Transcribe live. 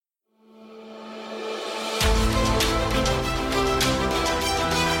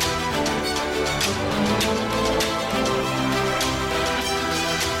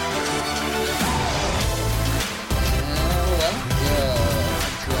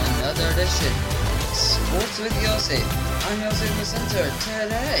edition. Sports with Yosef. I'm Yosef Vicenter.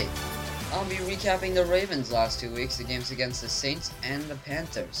 Today, I'll be recapping the Ravens' last 2 weeks, the games against the Saints and the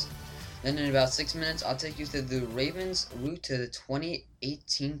Panthers. Then in about 6 minutes, I'll take you through the Ravens' route to the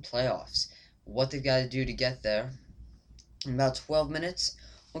 2018 playoffs, what they've got to do to get there. In about 12 minutes,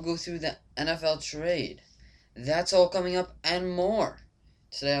 we'll go through the NFL trade. That's all coming up and more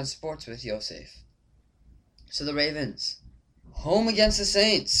today on Sports with Yosef. So the Ravens, home against the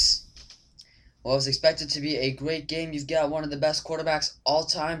Saints. Well, it was expected to be a great game. You've got one of the best quarterbacks all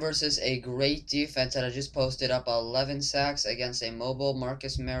time versus a great defense that I just posted up 11 sacks against a mobile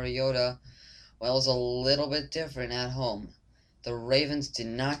Marcus Mariota. Well, it was a little bit different at home. The Ravens did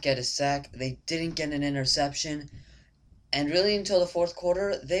not get a sack. They didn't get an interception. And really until the fourth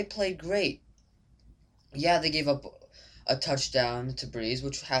quarter, they played great. Yeah, they gave up a touchdown to Brees,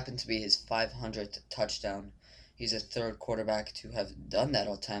 which happened to be his 500th touchdown. He's the third quarterback to have done that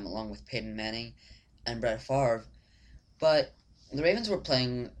all time, along with Peyton Manning and Brett Favre. But the Ravens were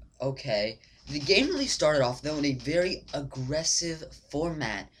playing okay. The game really started off, though, in a very aggressive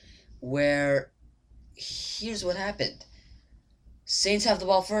format, where here's what happened. Saints have the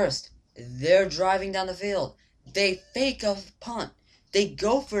ball first. They're driving down the field. They fake a punt. They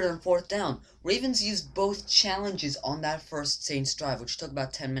go for it on fourth down. Ravens used both challenges on that first Saints drive, which took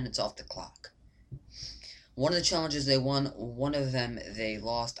about 10 minutes off the clock. One of the challenges they won, one of them they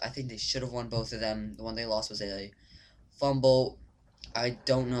lost. I think they should have won both of them. The one they lost was a fumble. I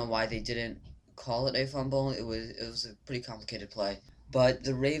don't know why they didn't call it a fumble. It was a pretty complicated play. But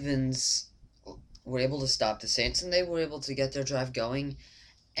the Ravens were able to stop the Saints, and they were able to get their drive going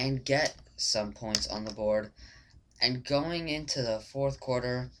and get some points on the board. And going into the fourth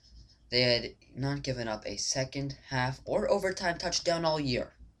quarter, they had not given up a second half or overtime touchdown all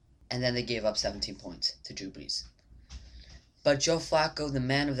year. And then they gave up 17 points to Drew Brees. But Joe Flacco, the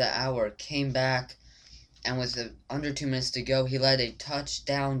man of the hour, came back, and with under 2 minutes to go, he led a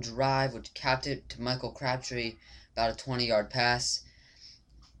touchdown drive, which capped it to Michael Crabtree, about a 20-yard pass.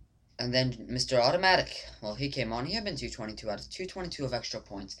 And then Mr. Automatic, well, he came on. He had been 222 out of 222 of extra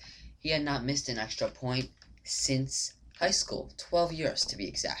points. He had not missed an extra point since high school, 12 years to be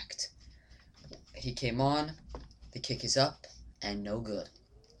exact. He came on, the kick is up, and no good.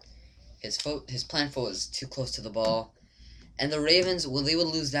 His plant foot was too close to the ball. And the Ravens, well, they would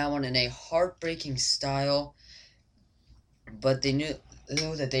lose that one in a heartbreaking style. But they knew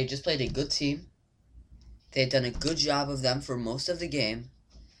that they just played a good team. They had done a good job of them for most of the game.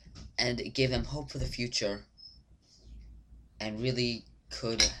 And it gave them hope for the future. And really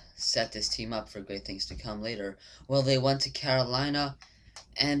could set this team up for great things to come later. Well, they went to Carolina.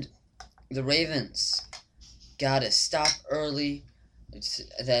 And the Ravens got a stop early.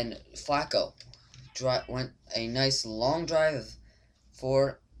 Then Flacco went a nice long drive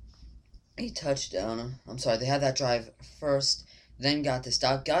for a touchdown. I'm sorry, they had that drive first, then got the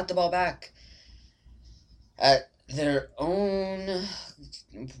stop, got the ball back at their own,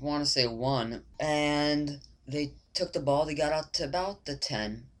 I want to say 1, and they took the ball. They got out to about the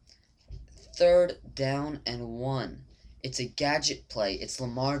 10. 3rd down and 1. It's a gadget play. It's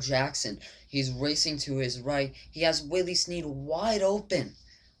Lamar Jackson. He's racing to his right. He has Willie Snead wide open,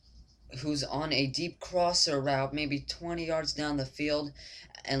 who's on a deep crosser route, maybe 20 yards down the field,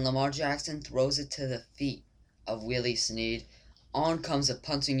 and Lamar Jackson throws it to the feet of Willie Snead. On comes a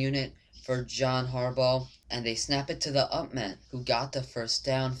punting unit for John Harbaugh, and they snap it to the up man, who got the first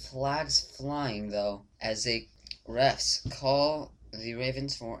down. Flags flying, though, as the refs call the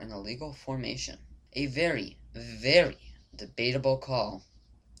Ravens for an illegal formation. A very, very debatable call.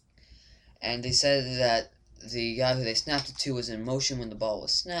 And they said that the guy who they snapped it to was in motion when the ball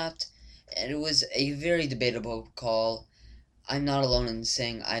was snapped. And it was a very debatable call. I'm not alone in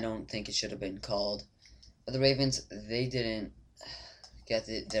saying I don't think it should have been called. But the Ravens, they didn't get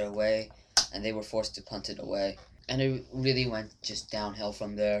it their way, and they were forced to punt it away. And it really went just downhill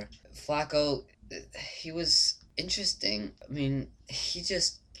from there. Flacco, he was interesting. I mean, he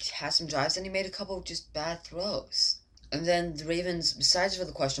just had some drives, and he made a couple of just bad throws. And then the Ravens, besides for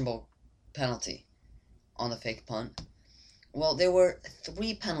the questionable penalty on the fake punt, well, there were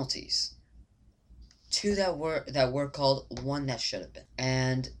 3 penalties. 2 that were called, 1 that should have been.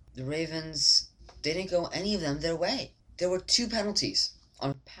 And the Ravens, they didn't go any of them their way. There were 2 penalties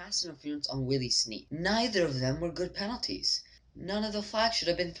on pass interference on Willie Snead. Neither of them were good penalties. None of the flags should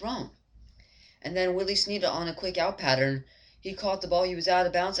have been thrown. And then Willie Snead, on a quick out pattern, he caught the ball, he was out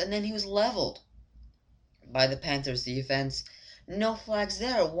of bounds, and then he was leveled by the Panthers defense. No flags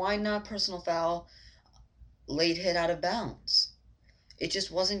there. Why not personal foul, late hit out of bounds? It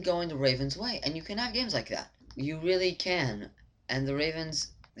just wasn't going the Ravens' way, and you can have games like that. You really can. And the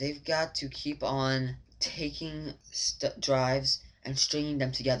Ravens, They've got to keep on taking drives and stringing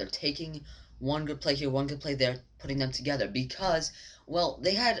them together, taking one good play here, one good play there, putting them together because, well,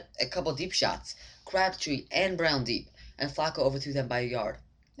 they had a couple deep shots, Crabtree and Brown deep, and Flacco overthrew them by a yard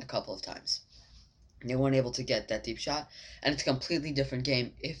a couple of times. They weren't able to get that deep shot, and it's a completely different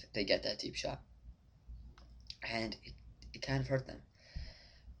game if they get that deep shot. And it kind of hurt them.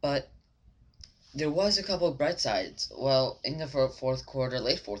 But there was a couple of bright sides. Well, in the fourth quarter,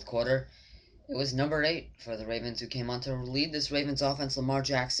 late fourth quarter, it was number 8 for the Ravens who came on to lead this Ravens offense. Lamar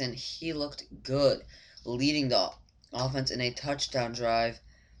Jackson, he looked good, leading the offense in a touchdown drive.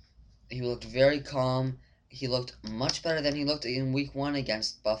 He looked very calm. He looked much better than he looked in week 1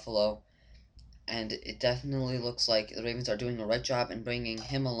 against Buffalo. And it definitely looks like the Ravens are doing the right job in bringing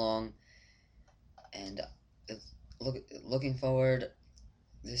him along. And looking forward,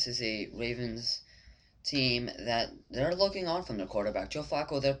 this is a Ravens team that they're looking on from their quarterback. Joe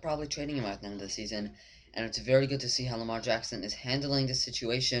Flacco, they're probably trading him at the end of the season. And it's very good to see how Lamar Jackson is handling this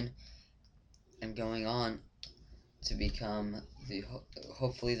situation and going on to become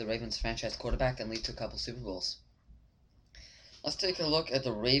hopefully the Ravens franchise quarterback and lead to a couple Super Bowls. Let's take a look at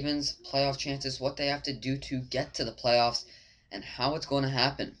the Ravens' playoff chances, what they have to do to get to the playoffs, and how it's going to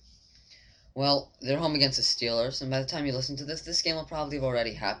happen. Well, they're home against the Steelers, and by the time you listen to this game will probably have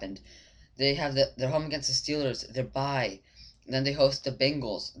already happened. They're home against the Steelers, they're bye, then they host the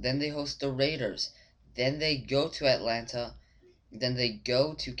Bengals, then they host the Raiders, then they go to Atlanta, then they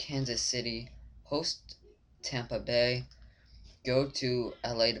go to Kansas City, host Tampa Bay, go to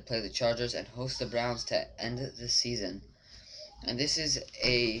LA to play the Chargers, and host the Browns to end the season. And this is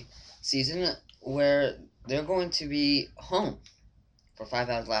a season where they're going to be home for 5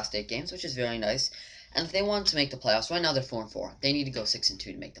 out of the last 8 games, which is very nice. And if they want to make the playoffs, right now they're 4-4. They need to go 6-2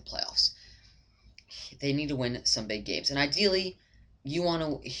 to make the playoffs. They need to win some big games. And ideally, you want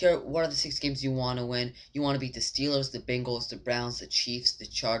to hear what are the 6 games you want to win. You want to beat the Steelers, the Bengals, the Browns, the Chiefs, the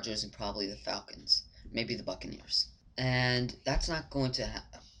Chargers, and probably the Falcons. Maybe the Buccaneers. And that's not going to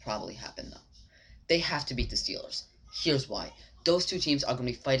probably happen, though. They have to beat the Steelers. Here's why. Those 2 teams are going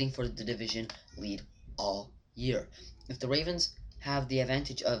to be fighting for the division lead all year. If the Ravens have the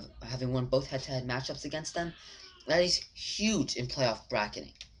advantage of having won both head-to-head matchups against them, that is huge in playoff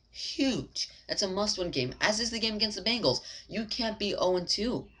bracketing. Huge. That's a must-win game, as is the game against the Bengals. You can't be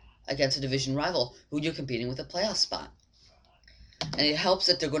 0-2 against a division rival who you're competing with a playoff spot. And it helps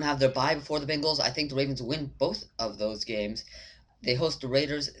that they're going to have their bye before the Bengals. I think the Ravens win both of those games. They host the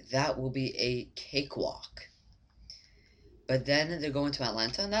Raiders. That will be a cakewalk. But then they're going to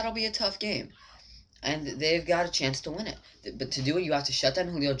Atlanta, and that'll be a tough game. And they've got a chance to win it. But to do it, you have to shut down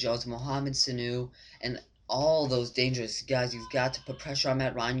Julio Jones, Mohamed Sanu, and all those dangerous guys. You've got to put pressure on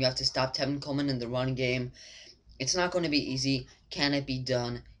Matt Ryan. You have to stop Tevin Coleman in the running game. It's not going to be easy. Can it be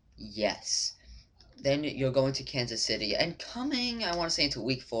done? Yes. Then you're going to Kansas City. And coming, I want to say, into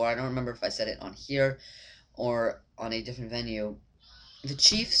week 4, I don't remember if I said it on here or on a different venue, the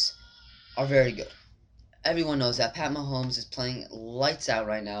Chiefs are very good. Everyone knows that. Pat Mahomes is playing lights out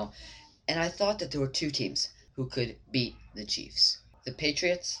right now. And I thought that there were 2 teams who could beat the Chiefs. The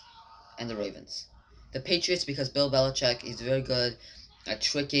Patriots and the Ravens. The Patriots because Bill Belichick is very good at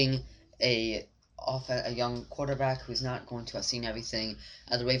tricking a young quarterback who's not going to have seen everything.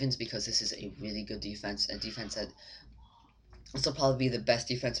 The Ravens because this is a really good defense. A defense that this will probably be the best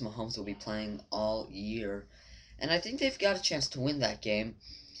defense Mahomes will be playing all year. And I think they've got a chance to win that game.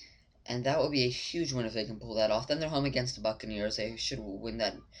 And that would be a huge win if they can pull that off. Then they're home against the Buccaneers. They should win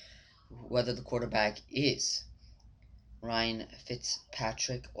that, whether the quarterback is Ryan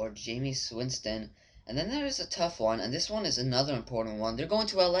Fitzpatrick or Jameis Winston. And then there is a tough one, and this one is another important one. They're going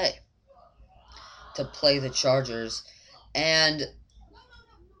to LA to play the Chargers. And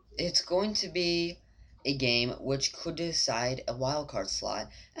it's going to be a game which could decide a wild card slot,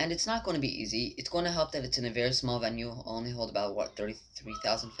 and it's not going to be easy. It's going to help that it's in a very small venue, only hold about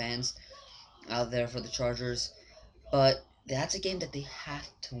 33,000 fans out there for the Chargers. But that's a game that they have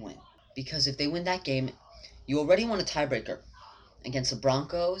to win, because if they win that game, you already won a tiebreaker against the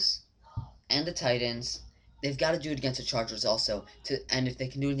Broncos and the Titans. They've got to do it against the Chargers also, and if they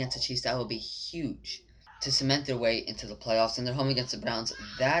can do it against the Chiefs, that will be huge to cement their way into the playoffs. And they're home against the Browns.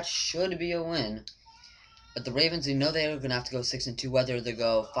 That should be a win. But the Ravens, you know they're going to have to go 6-2, whether they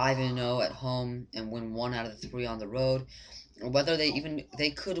go 5-0 at home and win 1 out of the 3 on the road, or whether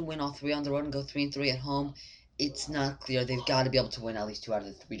they could win all 3 on the road and go 3-3 at home. It's not clear. They've got to be able to win at least 2 out of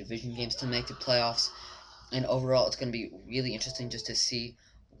the 3 division games to make the playoffs. And overall, it's going to be really interesting just to see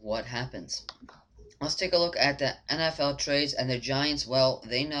what happens. Let's take a look at the NFL trades, and the Giants, well,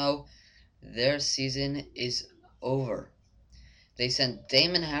 they know their season is over. They sent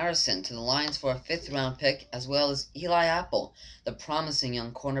Damon Harrison to the Lions for a 5th-round pick, as well as Eli Apple, the promising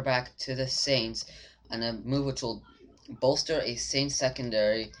young cornerback, to the Saints, and a move which will bolster a Saints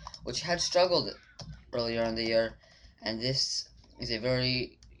secondary, which had struggled earlier in the year, and this is a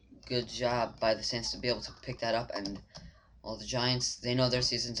very good job by the Saints to be able to pick that up. And well, the Giants, they know their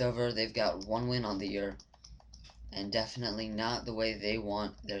season's over. They've got 1 win on the year, and definitely not the way they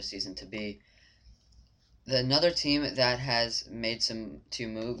want their season to be. Another team that has made some 2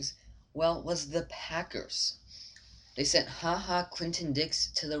 moves, well, was the Packers. They sent Ha Clinton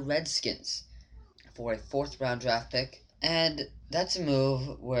Dix to the Redskins for a 4th-round draft pick, and that's a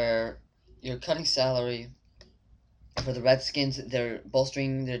move where you're cutting salary for the Redskins. They're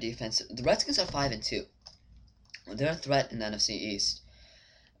bolstering their defense. The Redskins are 5-2. They're a threat in the NFC East.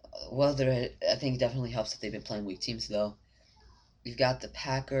 Well, I think it definitely helps that they've been playing weak teams, though. You've got the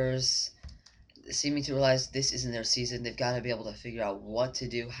Packers seeming to realize this isn't their season. They've got to be able to figure out what to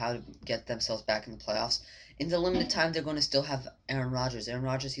do, how to get themselves back in the playoffs. In the limited time, they're going to still have Aaron Rodgers. Aaron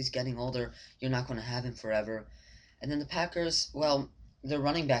Rodgers, he's getting older. You're not going to have him forever. And then the Packers, well, their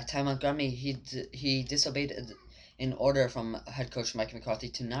running back, Ty Montgomery, he disobeyed an order from head coach Mike McCarthy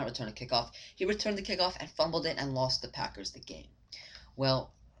to not return a kickoff. He returned the kickoff and fumbled it and lost the Packers the game.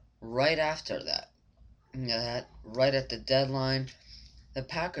 Well, right after that, right at the deadline, the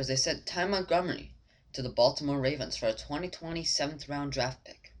Packers, they sent Ty Montgomery to the Baltimore Ravens for a 2020 7th-round draft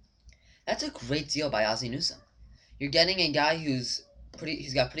pick. That's a great deal by Ozzie Newsome. You're getting a guy he's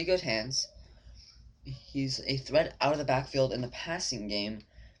got pretty good hands. He's a threat out of the backfield in the passing game.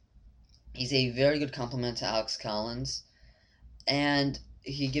 He's a very good complement to Alex Collins, and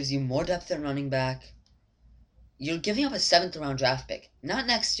he gives you more depth at running back. You're giving up a 7th-round draft pick, not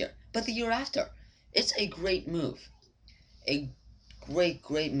next year, but the year after. It's a great move. A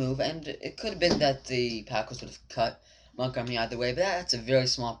great move, and it could have been that the Packers would have cut Montgomery either way, but that's a very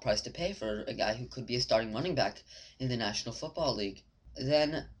small price to pay for a guy who could be a starting running back in the National Football League.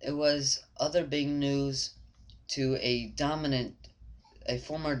 Then it was other big news to a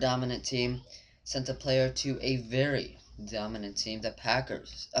former dominant team sent a player to a very dominant team,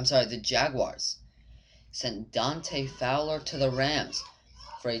 the Jaguars. Sent Dante Fowler to the Rams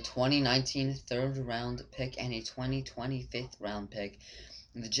for a 2019 3rd-round pick and a 2020 5th-round pick.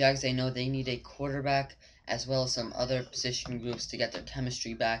 And the Jags, they know they need a quarterback as well as some other position groups to get their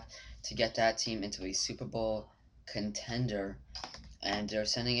chemistry back, to get that team into a Super Bowl contender. And they're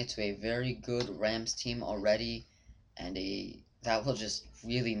sending it to a very good Rams team already, and that will just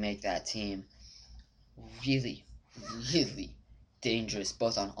really make that team really dangerous,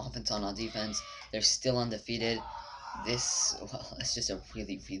 both on offense and on defense. They're still undefeated. It's just a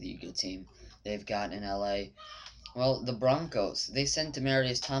really good team they've got in LA. Well, the Broncos, they sent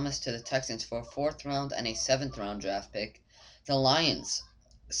Demaryius Thomas to the Texans for a 4th-round and a 7th-round draft pick. The Lions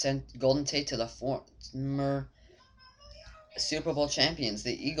sent Golden Tate to the former Super Bowl champions,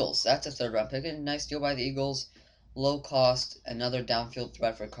 the Eagles. That's a 3rd-round pick. A nice deal by the Eagles. Low cost, another downfield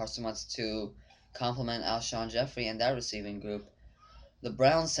threat for Carson Wentz to complement Alshon Jeffrey and that receiving group. The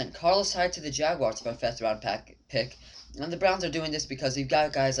Browns sent Carlos Hyde to the Jaguars for a 5th-round pick. And the Browns are doing this because you've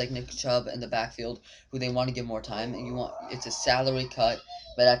got guys like Nick Chubb in the backfield who they want to give more time. It's a salary cut,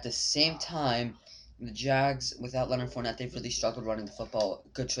 but at the same time, the Jags, without Leonard Fournette, they've really struggled running the football.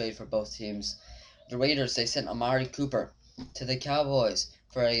 Good trade for both teams. The Raiders, they sent Amari Cooper to the Cowboys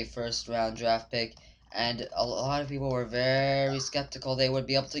for a 1st-round draft pick, and a lot of people were very skeptical they would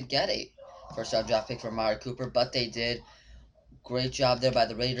be able to get a 1st-round draft pick for Amari Cooper, but they did. Great job there by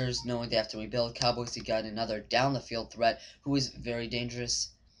the Raiders, knowing they have to rebuild. Cowboys, he got another down-the-field threat who is very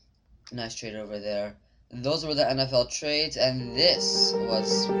dangerous. Nice trade over there. Those were the NFL trades, and this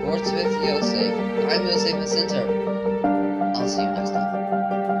was Sports with Yosef. I'm Yosef Vicenter.